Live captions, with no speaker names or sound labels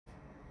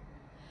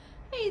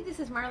Hey, this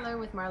is Marlo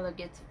with Marlo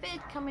Gets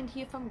Fit, coming to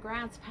you from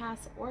Grants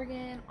Pass,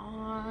 Oregon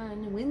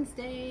on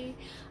Wednesday.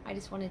 I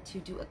just wanted to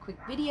do a quick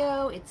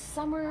video. It's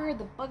summer,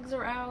 the bugs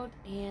are out,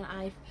 and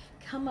I've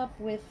come up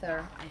with,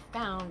 or I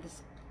found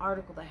this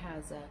article that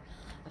has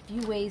a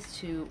few ways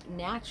to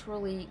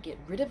naturally get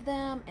rid of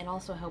them and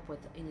also help with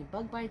any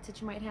bug bites that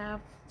you might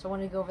have. So I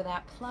wanted to go over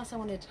that. Plus, I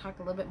wanted to talk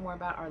a little bit more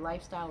about our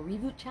lifestyle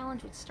reboot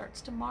challenge, which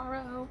starts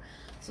tomorrow.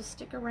 So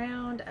stick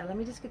around. Let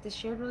me just get this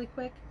shared really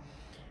quick.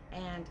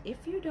 And if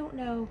you don't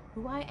know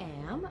who I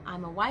am,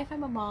 I'm a wife,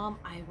 I'm a mom,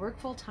 I work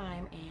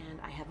full-time,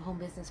 and I have a home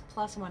business,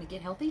 plus I'm on a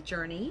get healthy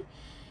journey.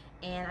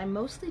 And I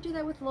mostly do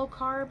that with low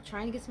carb,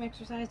 trying to get some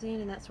exercise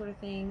in and that sort of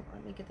thing.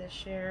 Let me get this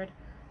shared.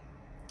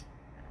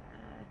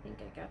 I think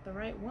I got the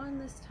right one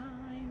this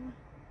time.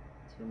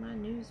 To my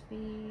news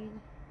feed.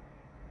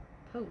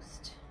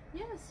 Post.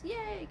 Yes,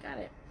 yay, got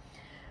it.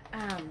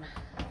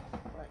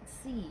 Let's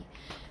see.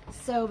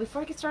 So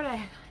before I get started,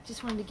 I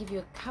just wanted to give you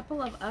a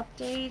couple of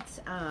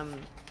updates.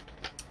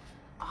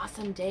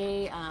 Awesome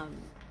day,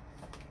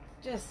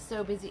 just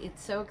so busy.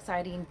 It's so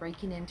exciting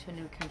breaking into a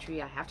new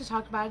country. I have to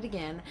talk about it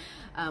again.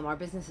 Our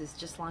business is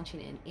just launching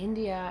in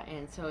India,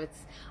 and so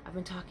I've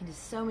been talking to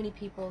so many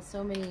people,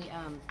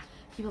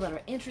 people that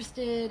are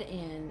interested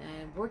in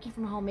working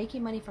from home,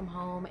 making money from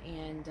home,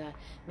 and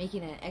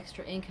making an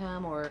extra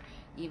income, or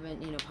even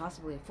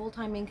possibly a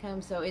full-time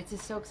income. So it's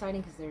just so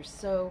exciting because they're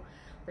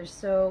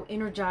so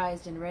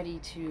energized and ready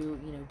to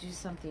do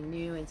something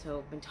new. And so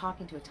I've been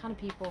talking to a ton of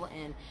people,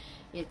 and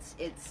it's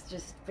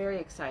just very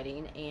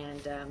exciting.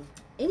 And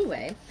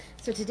anyway,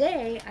 so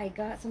today I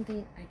got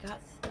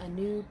a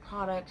new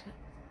product.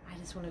 I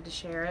just wanted to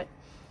share it,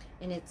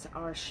 and it's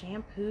our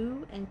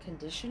shampoo and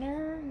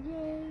conditioner.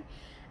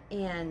 Yay!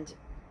 And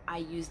I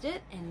used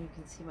it, and you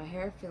can see my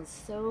hair feels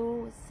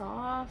so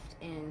soft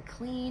and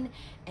clean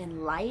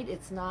and light.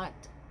 It's not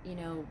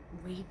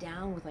weighed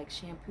down with like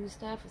shampoo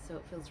stuff, so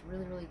it feels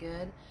really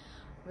good.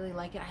 Really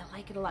like it. I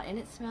like it a lot, and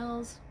it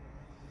smells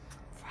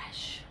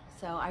fresh,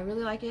 so I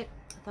really like it.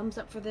 Thumbs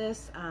up for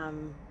this.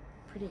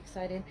 Pretty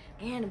excited.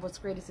 And what's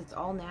great is it's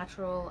all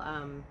natural,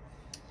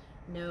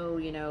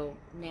 no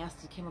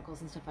nasty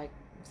chemicals and stuff like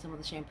some of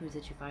the shampoos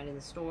that you find in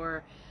the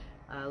store.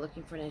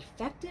 Looking for an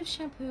effective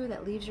shampoo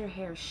that leaves your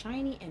hair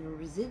shiny and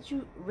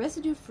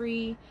residue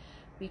free.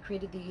 We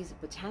created these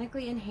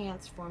botanically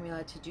enhanced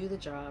formula to do the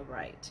job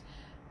right,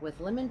 with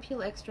lemon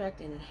peel extract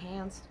and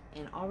enhanced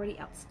and already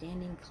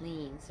outstanding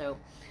clean. So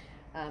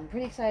I'm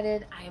pretty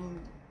excited. I'm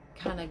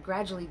kind of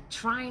gradually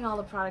trying all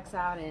the products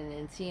out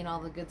and seeing all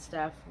the good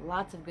stuff.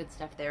 Lots of good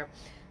stuff there.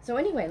 So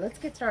anyway, let's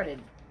get started.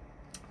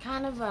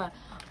 Kind of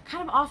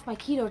off my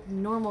keto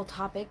normal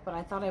topic, but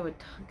I thought I would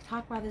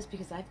talk about this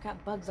because I've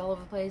got bugs all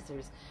over the place.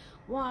 There's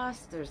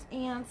wasps, there's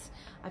ants.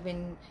 I've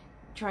been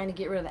trying to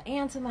get rid of the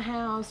ants in the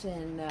house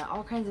and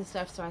all kinds of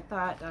stuff. So I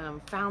thought,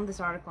 found this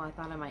article, I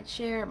thought I might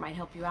share. It might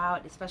help you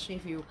out, especially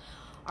if you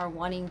are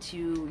wanting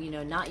to,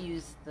 not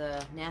use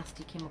the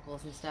nasty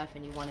chemicals and stuff,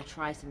 and you want to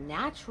try some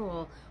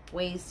natural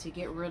ways to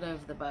get rid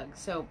of the bugs.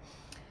 So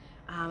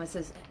it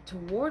says, to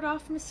ward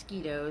off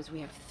mosquitoes, we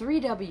have 3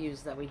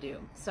 W's that we do.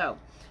 So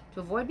to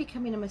avoid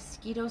becoming a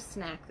mosquito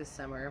snack this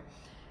summer,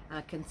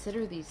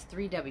 consider these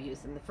 3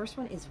 W's. And the first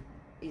one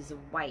is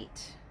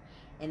white.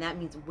 And that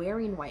means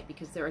wearing white,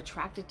 because they're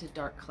attracted to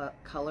dark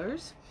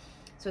colors.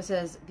 So it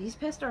says, these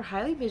pests are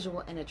highly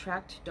visual and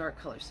attract to dark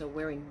colors. So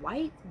wearing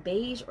white,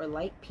 beige, or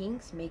light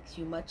pinks makes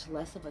you much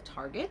less of a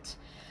target.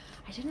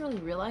 I didn't really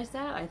realize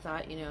that. I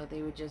thought,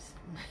 they would just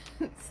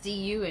see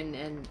you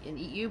and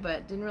eat you,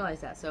 but didn't realize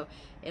that. So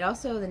it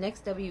also, the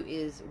next W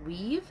is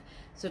weave.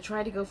 So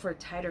try to go for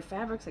tighter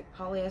fabrics like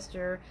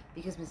polyester,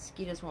 because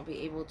mosquitoes won't be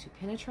able to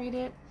penetrate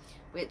it,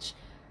 which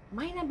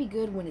might not be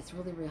good when it's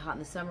really hot in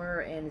the summer.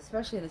 And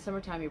especially in the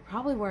summertime, you're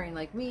probably wearing,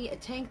 like me, a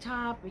tank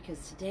top,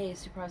 because today is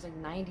surprised like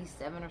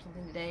 97 or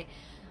something today.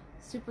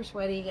 Super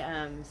sweaty,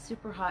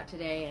 super hot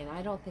today, and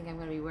I don't think I'm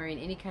going to be wearing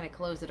any kind of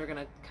clothes that are going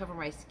to cover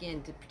my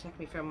skin to protect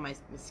me from my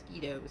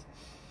mosquitoes.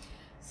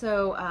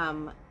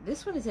 So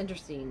this one is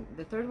interesting.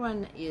 The third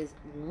one is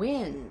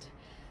wind.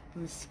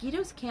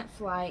 Mosquitoes can't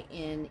fly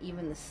in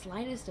even the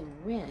slightest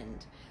of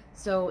wind.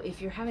 So if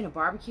you're having a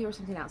barbecue or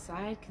something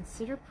outside,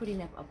 consider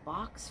putting up a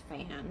box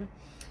fan.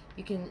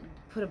 You can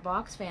put a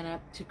box fan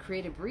up to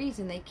create a breeze,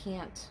 and they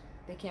can't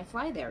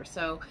fly there.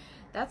 So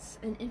that's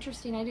an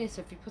interesting idea.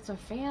 So if you put some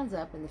fans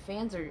up and the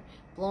fans are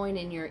blowing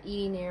in your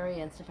eating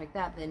area and stuff like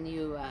that, then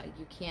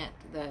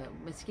the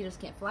mosquitoes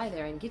can't fly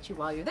there and get you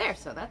while you're there.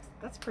 So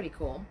that's pretty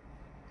cool.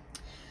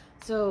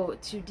 So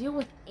to deal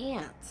with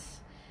ants,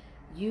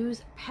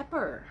 use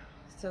pepper.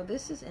 So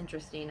this is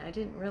interesting. I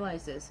didn't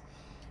realize this,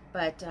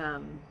 but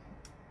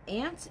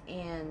ants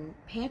and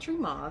pantry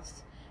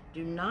moths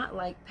do not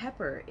like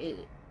pepper.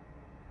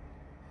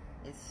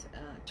 It's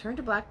turned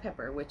to black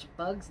pepper, which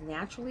bugs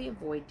naturally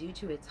avoid due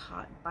to its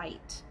hot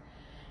bite.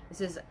 It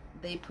says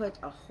they put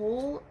a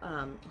whole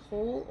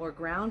or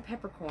ground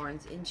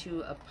peppercorns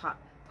into a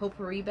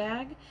potpourri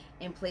bag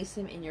and place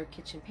them in your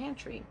kitchen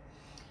pantry.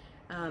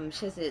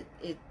 She says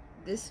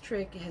this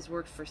trick has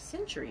worked for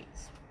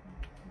centuries.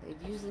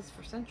 They've used this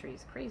for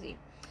centuries. Crazy.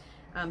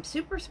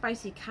 Super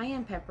spicy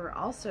cayenne pepper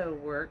also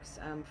works,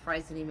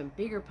 provides an even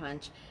bigger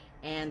punch,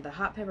 and the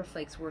hot pepper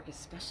flakes work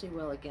especially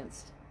well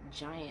against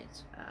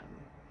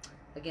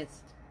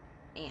against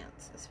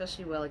ants,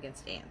 especially well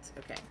against ants.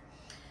 Okay,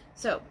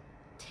 so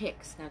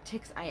ticks. Now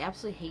ticks, I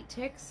absolutely hate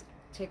ticks.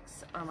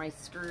 Ticks are my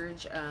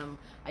scourge.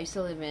 I used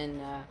to live in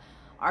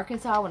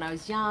Arkansas when I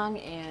was young,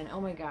 and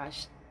oh my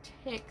gosh,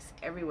 ticks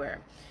everywhere.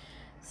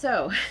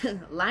 So,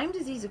 Lyme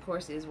disease, of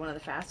course, is one of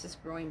the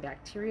fastest growing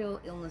bacterial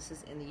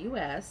illnesses in the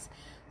U.S.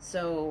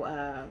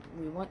 So,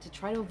 we want to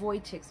try to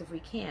avoid ticks if we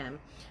can.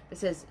 It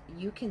says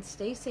you can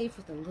stay safe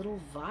with a little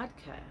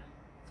vodka.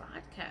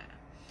 Vodka.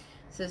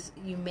 It says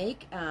you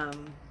make,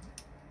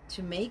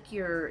 to make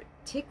your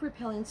tick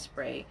repelling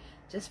spray,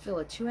 just fill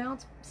a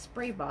 2-ounce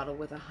spray bottle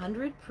with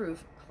 100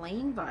 proof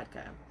plain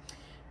vodka,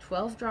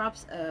 12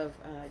 drops of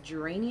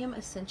geranium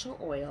essential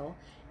oil,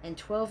 and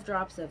 12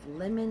 drops of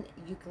lemon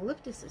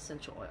eucalyptus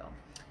essential oil.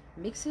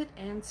 Mix it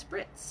and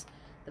spritz.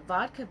 The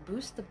vodka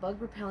boosts the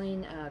bug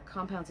repelling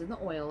compounds in the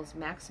oils,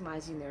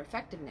 maximizing their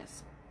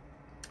effectiveness.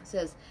 It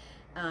says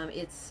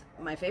it's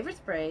my favorite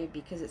spray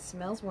because it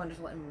smells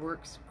wonderful and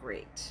works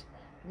great.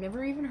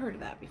 Never even heard of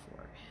that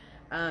before.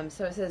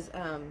 So it says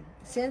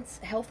since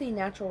healthy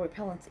natural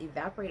repellents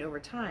evaporate over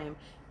time,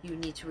 you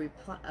need to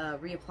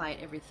reapply it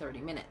every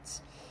 30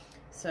 minutes.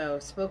 So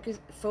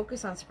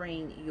focus on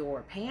spraying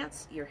your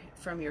pants,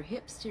 from your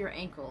hips to your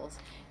ankles,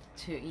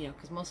 to, you know,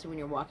 because mostly when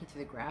you're walking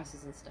through the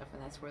grasses and stuff,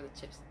 and that's where the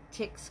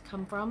ticks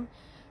come from.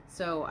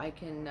 So I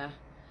can,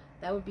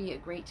 that would be a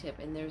great tip.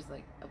 And there's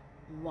like a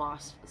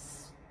wasp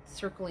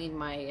circling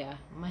my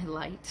my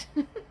light.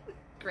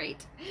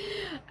 Great.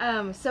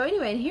 So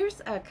anyway, and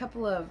here's a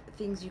couple of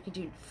things you can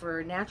do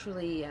for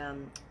naturally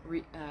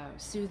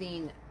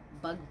soothing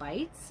bug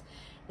bites.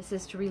 It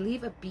says to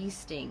relieve a bee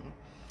sting.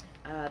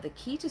 The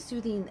key to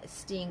soothing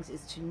stings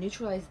is to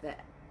neutralize the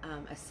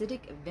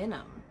acidic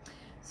venom.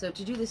 So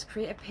to do this,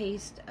 create a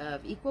paste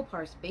of equal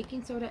parts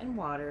baking soda and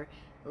water.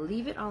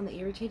 Leave it on the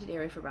irritated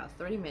area for about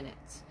 30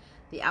 minutes.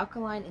 The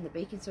alkaline in the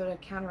baking soda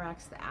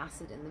counteracts the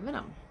acid in the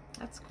venom.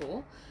 That's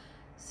cool.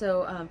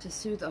 So to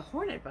soothe a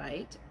hornet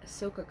bite,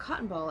 soak a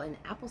cotton ball in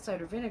apple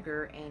cider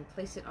vinegar and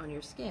place it on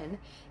your skin.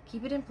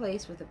 Keep it in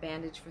place with a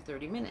bandage for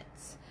 30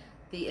 minutes.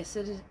 The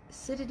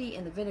acidity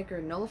in the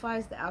vinegar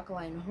nullifies the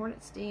alkaline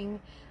hornet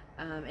sting.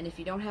 And if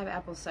you don't have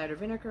apple cider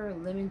vinegar,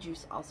 lemon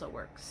juice also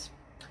works.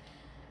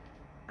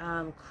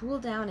 Cool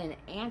down an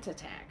ant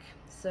attack.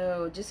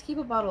 So just keep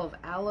a bottle of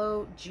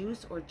aloe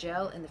juice or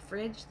gel in the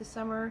fridge this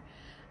summer.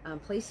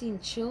 Placing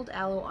chilled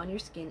aloe on your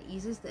skin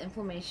eases the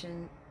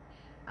inflammation,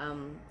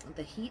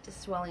 the heat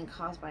swelling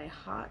caused by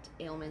hot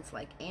ailments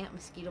like ant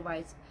mosquito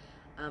bites,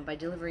 by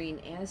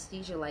delivering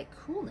anesthesia like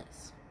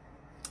coolness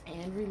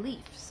and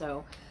relief.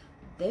 So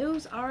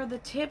those are the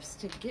tips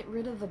to get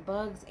rid of the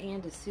bugs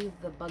and to soothe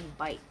the bug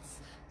bites.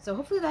 So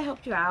hopefully that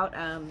helped you out.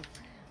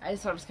 I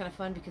just thought it was kind of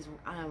fun because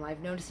I'm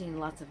noticing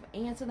lots of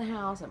ants in the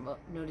house. I'm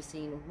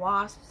noticing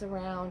wasps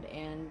around,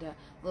 and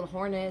little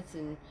hornets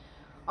and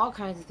all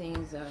kinds of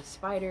things.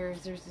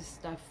 Spiders, there's this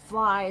stuff.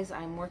 Flies,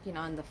 I'm working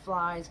on the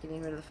flies,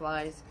 getting rid of the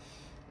flies.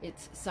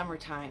 It's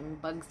summertime,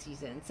 bug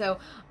season. So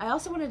I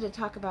also wanted to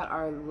talk about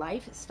our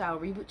lifestyle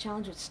reboot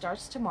challenge, which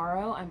starts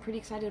tomorrow. I'm pretty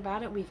excited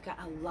about it. We've got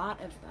a lot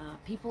of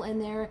people in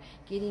there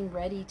getting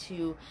ready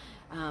to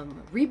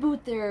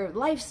reboot their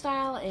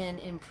lifestyle and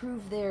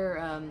improve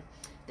their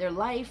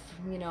life,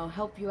 you know,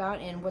 help you out.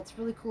 And what's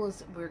really cool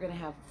is we're going to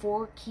have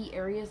 4 key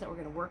areas that we're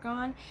going to work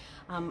on.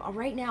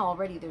 Right now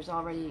already, there's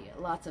already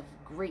lots of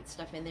great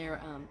stuff in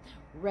there.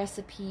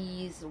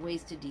 Recipes,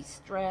 ways to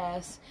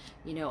de-stress,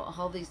 you know,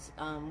 all these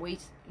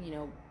ways, you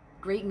know,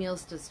 great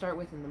meals to start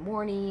with in the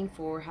morning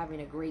for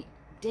having a great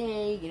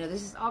day. You know,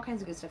 this is all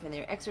kinds of good stuff in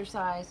there.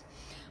 Exercise.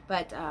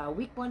 But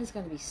week 1 is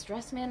going to be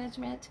stress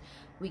management.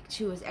 Week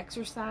 2 is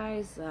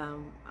exercise.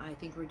 I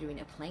think we're doing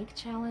a plank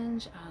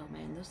challenge. Oh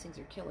man, those things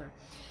are killer.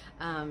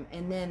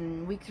 And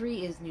then week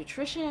 3 is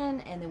nutrition.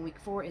 And then week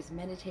 4 is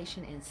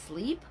meditation and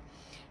sleep.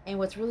 And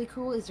what's really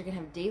cool is they're going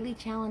to have daily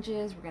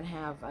challenges. We're going to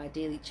have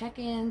daily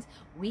check-ins,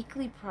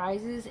 weekly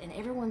prizes, and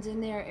everyone's in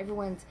there.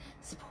 Everyone's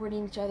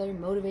supporting each other,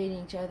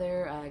 motivating each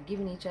other,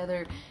 giving each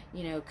other,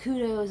 you know,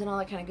 kudos and all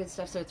that kind of good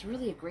stuff. So it's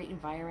really a great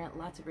environment,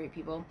 lots of great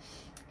people.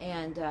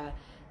 And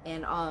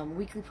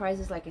weekly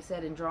prizes, like I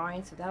said, and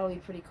drawings, so that'll be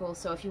pretty cool.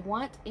 So if you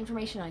want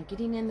information on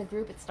getting in the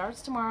group, it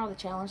starts tomorrow. The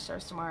challenge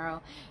starts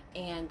tomorrow,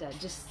 and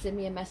just send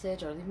me a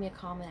message or leave me a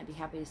comment. I'd be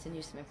happy to send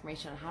you some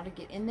information on how to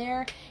get in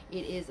there.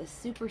 It is a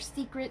super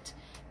secret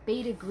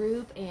beta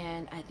group,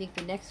 and I think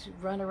the next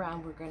run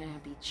around we're going to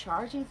be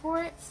charging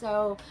for it.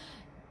 So,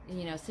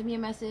 you know, send me a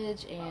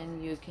message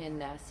and you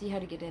can see how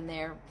to get in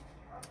there.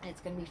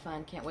 It's going to be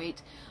fun. Can't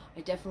wait.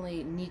 I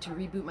definitely need to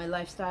reboot my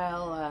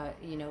lifestyle,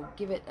 you know,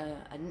 give it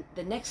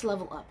the next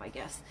level up, I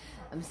guess.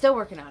 I'm still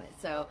working on it,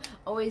 so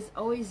always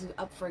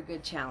up for a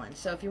good challenge.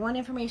 So if you want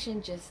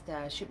information, just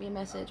shoot me a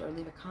message or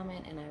leave a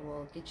comment and I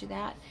will get you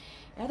that.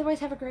 Otherwise,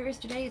 have a great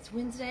rest of your day. It's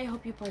Wednesday.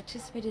 Hope you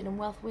participated in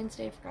Wealth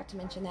Wednesday. I forgot to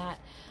mention that.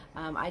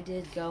 I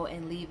did go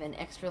and leave an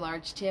extra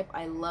large tip.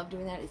 I love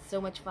doing that. It's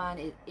so much fun.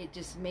 It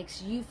just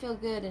makes you feel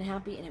good and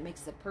happy, and it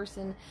makes the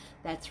person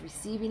that's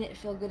receiving it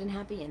feel good and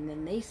happy, and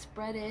then they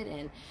spread it,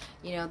 and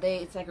you know,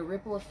 it's like a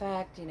ripple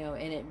effect, you know,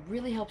 and it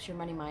really helps your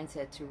money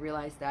mindset to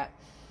realize that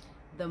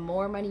the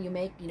more money you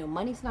make, you know,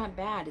 money's not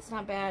bad. It's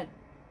not bad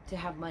to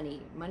have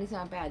money. Money's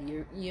not bad.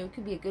 You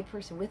could be a good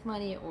person with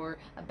money or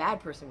a bad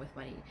person with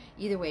money.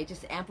 Either way, it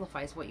just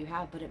amplifies what you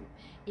have, but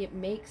it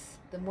makes,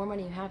 the more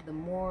money you have, the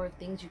more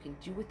things you can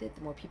do with it,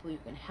 the more people you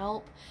can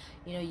help.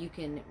 You know, you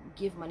can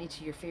give money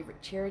to your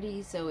favorite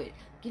charity, so it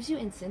gives you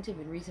incentive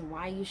and reason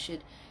why you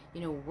should, you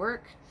know,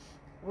 work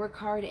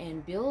hard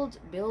and build,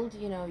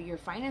 you know, your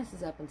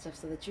finances up and stuff,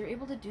 so that you're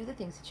able to do the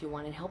things that you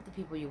want and help the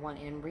people you want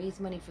and raise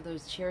money for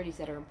those charities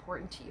that are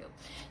important to you.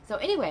 So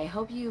anyway,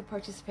 hope you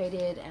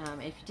participated.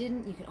 If you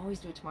didn't, you can always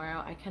do it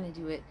tomorrow. I kind of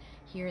do it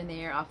here and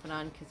there, off and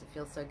on, because it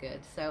feels so good.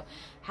 So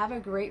have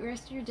a great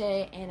rest of your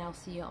day, and I'll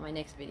see you on my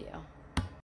next video.